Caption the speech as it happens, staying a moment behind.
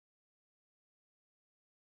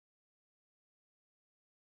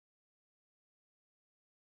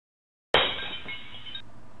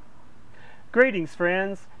Greetings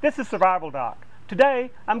friends, this is Survival Doc.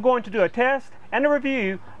 Today I'm going to do a test and a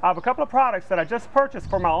review of a couple of products that I just purchased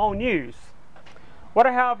for my own use. What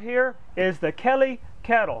I have here is the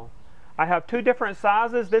Kettle. I have two different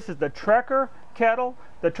sizes. This is the Trekker Kettle.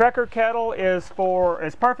 The Trekker Kettle is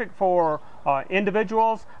perfect for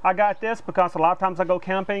individuals. I got this because a lot of times I go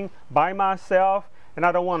camping by myself and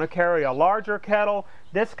I don't want to carry a larger kettle.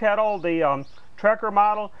 This kettle, the Trekker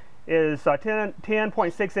model, is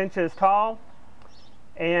 10.6 inches tall,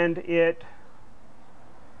 and it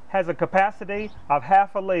has a capacity of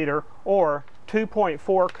half a liter or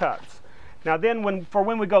 2.4 cups. Now then,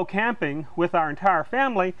 when we go camping with our entire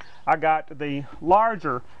family, I got the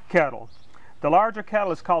larger kettle. The larger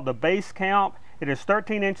kettle is called the Base Camp. It is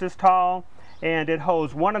 13 inches tall, and it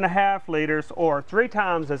holds 1.5 liters or 3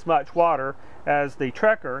 times as much water as the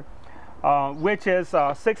Trekker, which is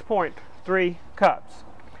 6.3 cups.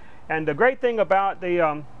 And the great thing about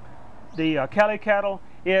the Kettle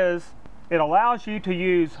is it allows you to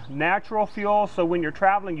use natural fuel. So when you're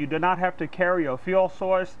traveling, you do not have to carry a fuel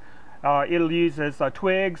source. It'll use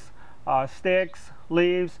twigs, sticks,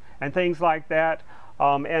 leaves, and things like that.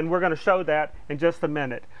 And we're going to show that in just a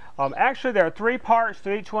minute. Actually, there are 3 parts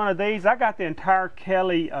to each one of these. I got the entire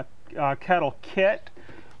Kettle kit,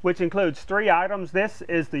 which includes 3 items. This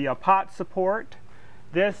is the pot support.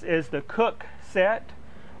 This is the cook set.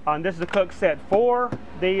 This is the cook set for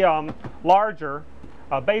the larger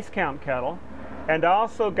Base Camp kettle. And I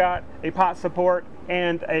also got a pot support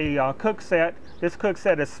and a cook set. This cook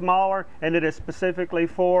set is smaller, and it is specifically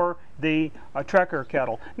for the Trekker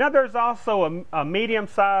kettle. Now there's also a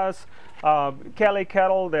medium-sized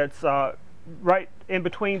kettle that's right in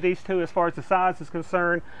between these two as far as the size is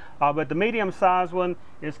concerned. But the medium-sized one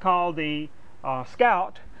is called the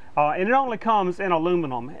Scout. And it only comes in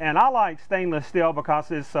aluminum, and I like stainless steel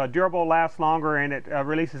because it's durable, lasts longer, and it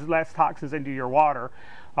releases less toxins into your water.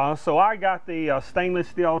 So I got the stainless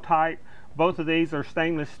steel type. Both of these are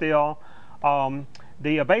stainless steel.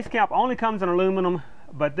 The Base Camp only comes in aluminum,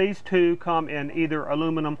 but these two come in either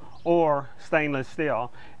aluminum or stainless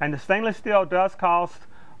steel. And the stainless steel does cost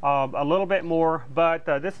a little bit more, but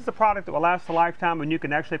this is a product that will last a lifetime, and you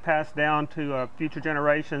can actually pass down to future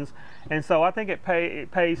generations. And so I think it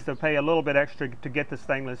pays to pay a little bit extra to get the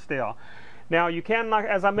stainless steel. Now you can,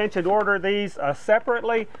 as I mentioned, order these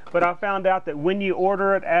separately, but I found out that when you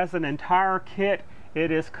order it as an entire kit, it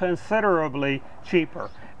is considerably cheaper.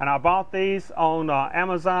 And I bought these on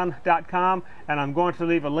Amazon.com, and I'm going to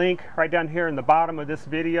leave a link right down here in the bottom of this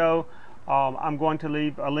video. I'm going to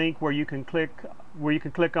leave a link where you can click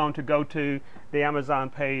on to go to the Amazon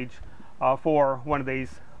page for one of these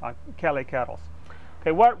kettles.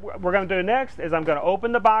 Okay, what we're going to do next is I'm going to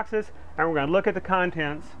open the boxes, and we're going to look at the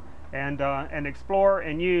contents and explore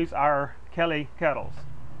and use our kettles.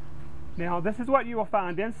 Now this is what you will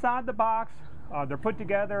find inside the box. They're put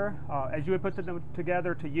together as you would put them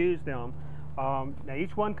together to use them. Now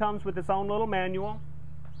each one comes with its own little manual.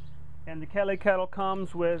 And the Kettle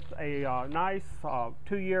comes with a nice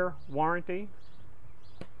 2-year warranty,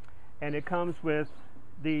 and it comes with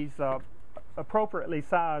these appropriately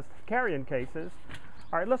sized carrying cases.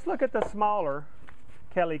 All right, let's look at the smaller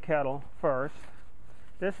Kettle first.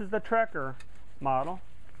 This is the Trekker model.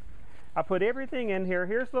 I put everything in here.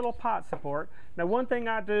 Here's a little pot support. Now one thing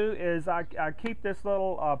I do is I keep this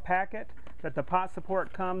little packet that the pot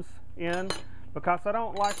support comes in, because I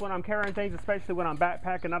don't like when I'm carrying things, especially when I'm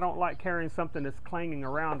backpacking, I don't like carrying something that's clanging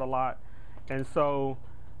around a lot. And so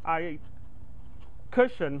I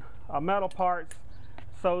cushion metal parts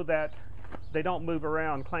so that they don't move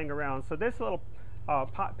around, clang around. So this little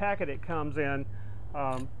packet it comes in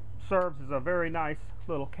serves as a very nice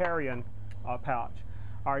little carrying pouch.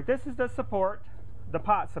 All right, this is the support, the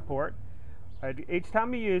pot support. Each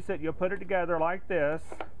time you use it, you'll put it together like this.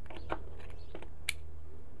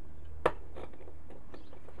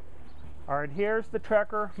 All right, here's the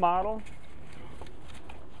Trekker model.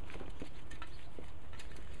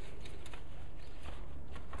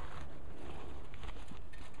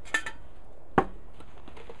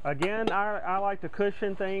 Again, I like to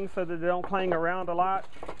cushion things so that they don't clang around a lot.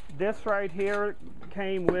 This right here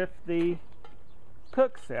came with the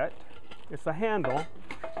cook set. It's a handle.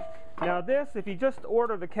 Now this, if you just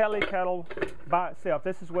order the Kettle by itself,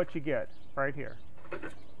 this is what you get right here.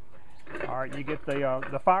 All right, you get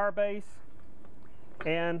the fire base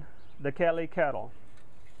and the Kettle.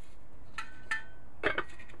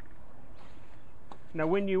 Now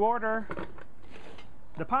when you order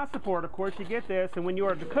the pot support, of course, you get this, and when you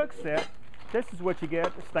order the cook set, this is what you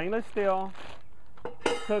get: the stainless steel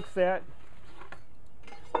cook set.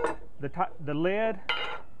 The lid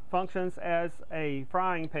functions as a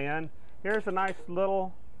frying pan, Here's a nice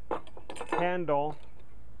little handle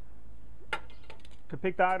to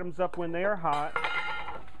pick the items up when they are hot.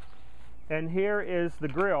 And here is the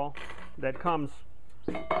grill that comes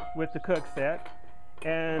with the cook set.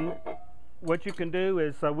 And what you can do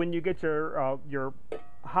is when you get your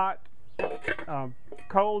hot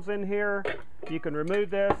coals in here, you can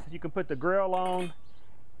remove this, you can put the grill on,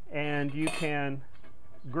 and you can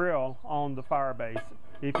grill on the fire base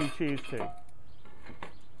if you choose to.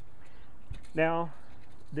 Now,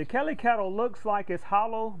 the Kelly Kettle looks like it's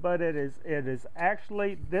hollow, but it is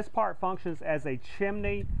actually, this part functions as a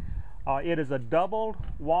chimney. It is a double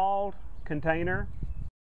walled container.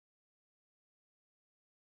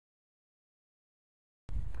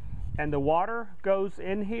 And the water goes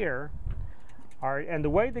in here. All right, and the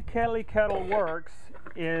way the Kelly Kettle works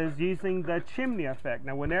is using the chimney effect.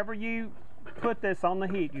 Now, whenever you put this on the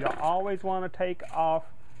heat, you always want to take off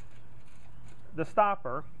the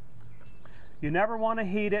stopper. You never want to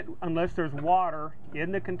heat it unless there's water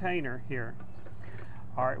in the container here.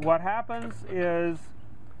 All right, what happens is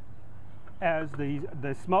as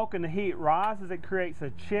the smoke and the heat rises, it creates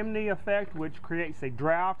a chimney effect, which creates a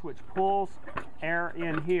draft, which pulls air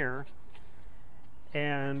in here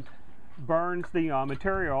and burns the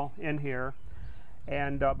material in here.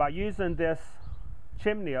 And by using this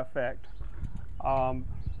chimney effect,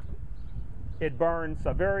 it burns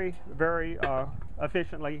very, very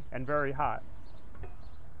efficiently and very hot.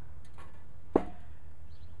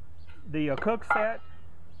 The cook set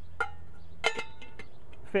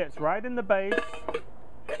fits right in the base.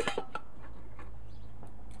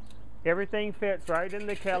 Everything fits right in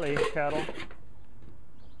the Kelly Kettle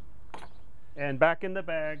and back in the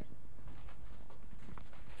bag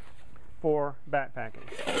for backpacking.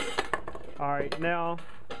 All right, now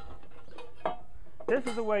this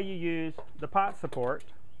is the way you use the pot support.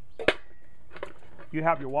 You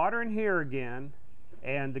have your water in here again,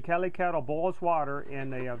 and the Kelly Kettle boils water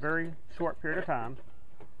in a very short period of time.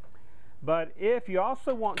 But if you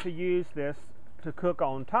also want to use this to cook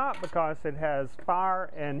on top, because it has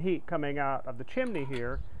fire and heat coming out of the chimney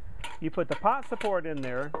here, you put the pot support in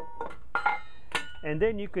there, and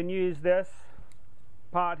then you can use this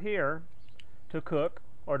pot here to cook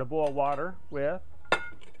or to boil water with,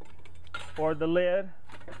 or the lid,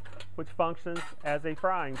 which functions as a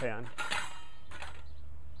frying pan.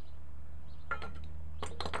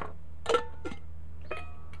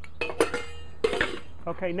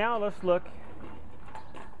 Okay, now let's look.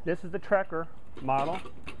 This is the Trekker model,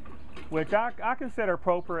 which I consider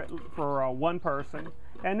appropriate for one person.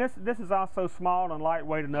 And this is also small and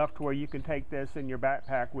lightweight enough to where you can take this in your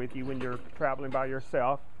backpack with you when you're traveling by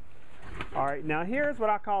yourself. All right, now here's what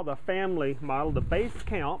I call the family model, the base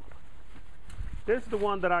camp. This is the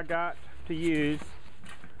one that I got to use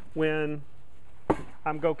when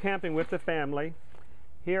I'm go camping with the family.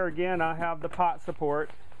 Here again, I have the pot support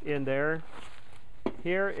in there.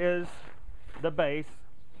 Here is the base.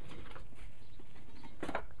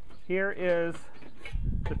 Here is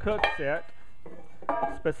the cook set,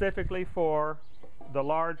 specifically for the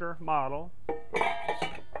larger model.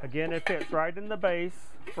 Again, it fits right in the base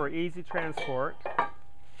for easy transport.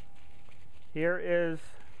 Here is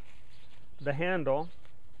the handle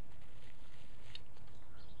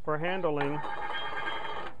for handling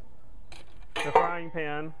the frying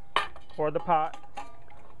pan or the pot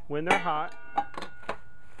when they're hot.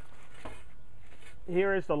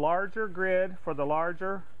 Here is the larger grid for the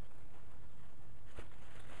larger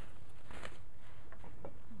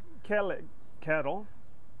kettle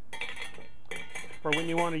for when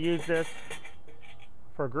you want to use this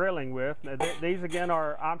for grilling with. Now, these again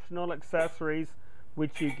are optional accessories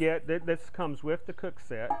which you get. This comes with the cook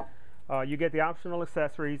set. You get the optional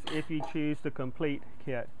accessories if you choose the complete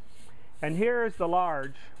kit. And here is the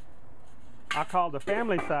large, I call the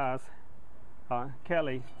family size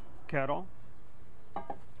Kelly Kettle.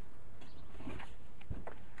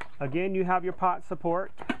 Again, you have your pot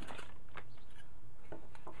support.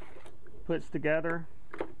 Puts together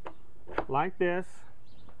like this.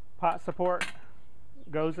 Pot support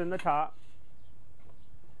goes in the top.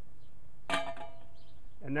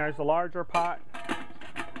 And there's a larger pot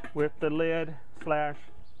with the lid slash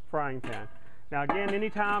frying pan. Now again,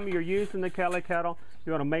 anytime you're using the Kelly Kettle,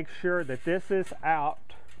 you want to make sure that this is out.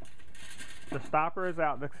 The stopper is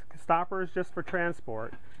out. The stopper is just for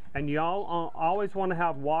transport. And you always want to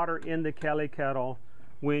have water in the Kelly Kettle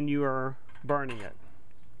when you are burning it.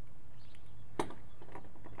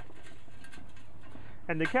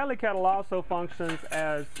 And the Kelly Kettle also functions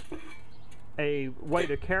as a way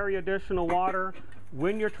to carry additional water.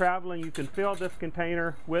 When you're traveling, you can fill this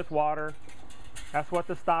container with water. That's what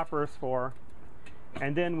the stopper is for.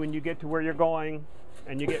 And then when you get to where you're going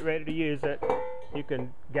and you get ready to use it, you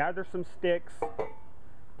can gather some sticks,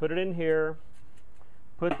 put it in here,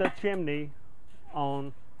 put the chimney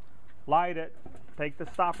on, light it, take the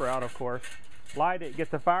stopper out of course, light it,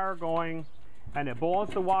 get the fire going, and it boils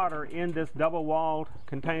the water in this double-walled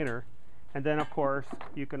container. And then of course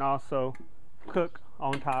you can also cook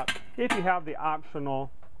on top if you have the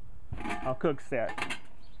optional cook set.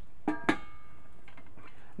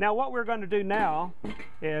 Now what we're going to do now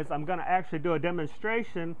is I'm going to actually do a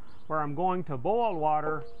demonstration where I'm going to boil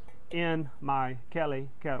water in my Kettle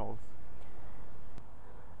kettles.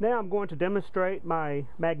 Now I'm going to demonstrate my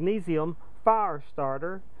magnesium fire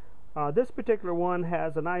starter. This particular one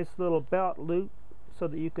has a nice little belt loop so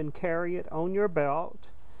that you can carry it on your belt.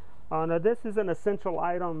 Now this is an essential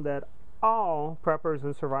item that all preppers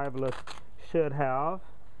and survivalists should have.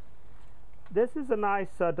 This is a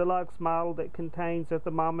nice deluxe model that contains a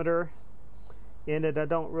thermometer in it. I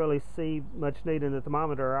don't really see much need in the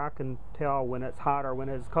thermometer. I can tell when it's hot or when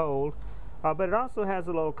it's cold. But it also has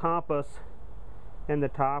a little compass in the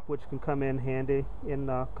top, which can come in handy in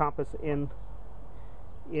compass in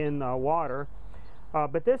water.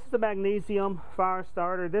 But this is the magnesium fire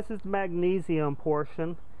starter. This is the magnesium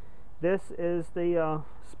portion. This is the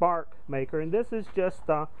spark maker, and this is just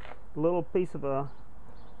a little piece of a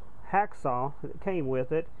hacksaw that came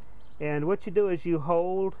with it. And what you do is you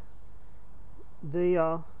hold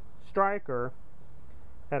the striker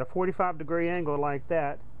at a 45-degree angle like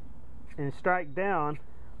that and strike down,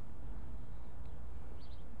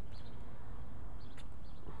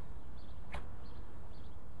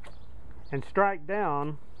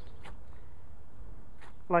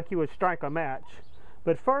 like you would strike a match.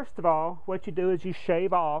 But first of all, what you do is you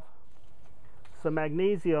shave off some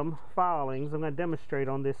magnesium filings. I'm going to demonstrate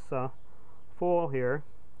on this foil here.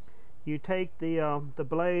 You take the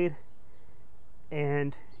blade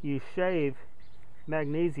and you shave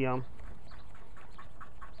magnesium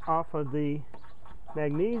off of the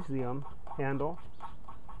magnesium handle.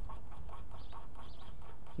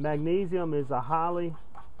 Magnesium is a highly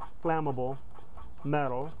flammable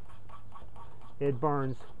metal. It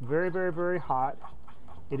burns very, very, very hot.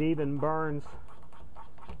 It even burns.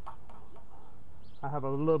 I have a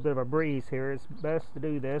little bit of a breeze here. It's best to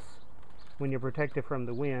do this when you're protected from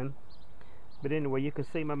the wind. But anyway, you can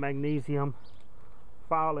see my magnesium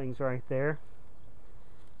filings right there.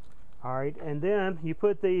 Alright, and then you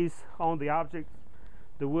put these on the object,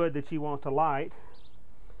 the wood that you want to light.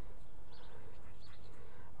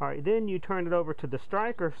 Alright, then you turn it over to the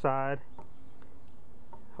striker side,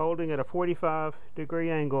 holding at a 45-degree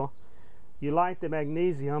angle. You light the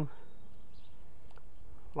magnesium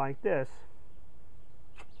like this.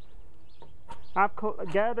 I've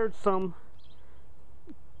gathered some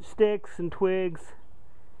sticks and twigs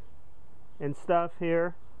and stuff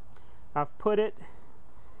here. I've put it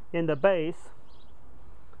in the base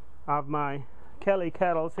of my Kettle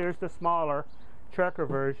kettles. Here's the smaller trucker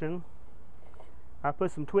version. I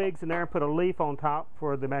put some twigs in there and put a leaf on top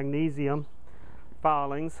for the magnesium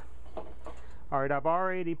filings. Alright, I've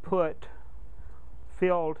already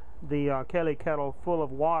filled the Kettle kettle full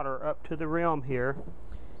of water up to the rim here.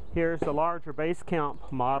 Here's the larger base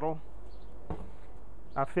camp model.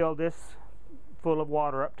 I filled this full of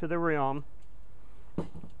water up to the rim.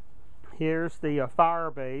 Here's the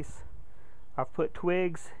fire base. I've put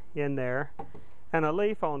twigs in there and a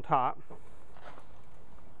leaf on top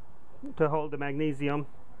to hold the magnesium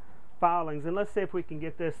filings. And let's see if we can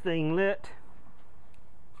get this thing lit.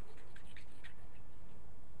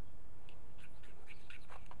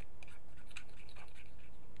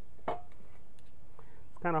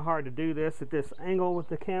 It's kind of hard to do this at this angle with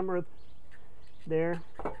the camera there.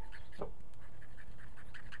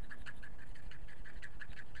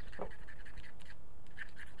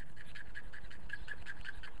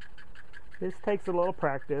 This takes a little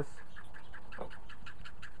practice.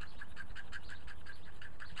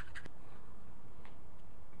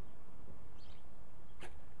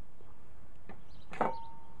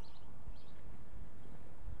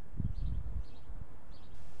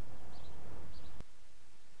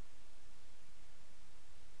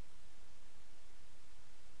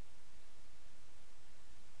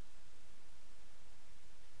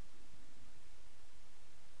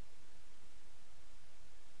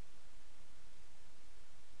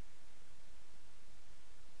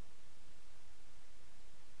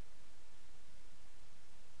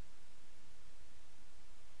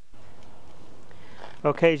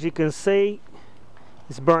 Okay, as you can see,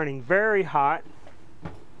 it's burning very hot.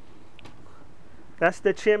 That's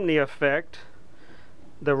the chimney effect.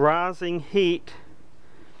 The rising heat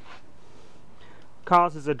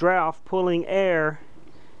causes a draft, pulling air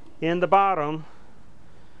in the bottom.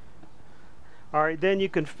 Alright, then you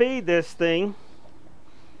can feed this thing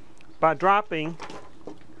by dropping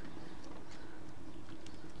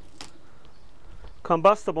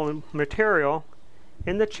combustible material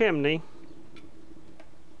in the chimney.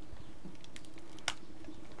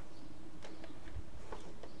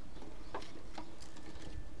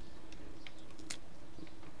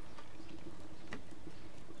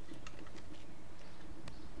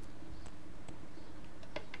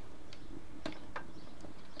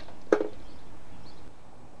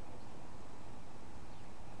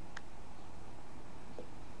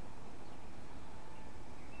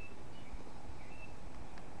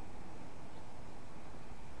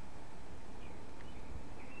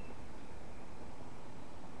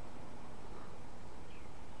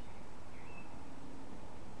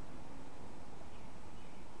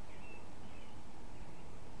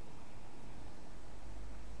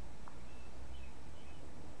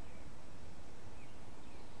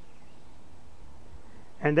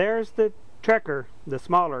 And there's the Trekker, the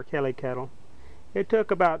smaller Kelly kettle. It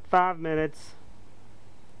took about 5 minutes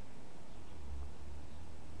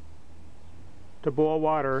to boil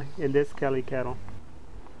water in this Kelly kettle.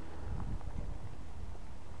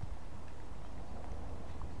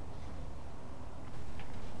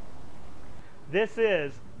 This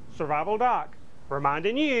is Survival Doc,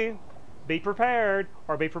 reminding you, be prepared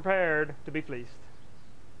or be prepared to be fleeced.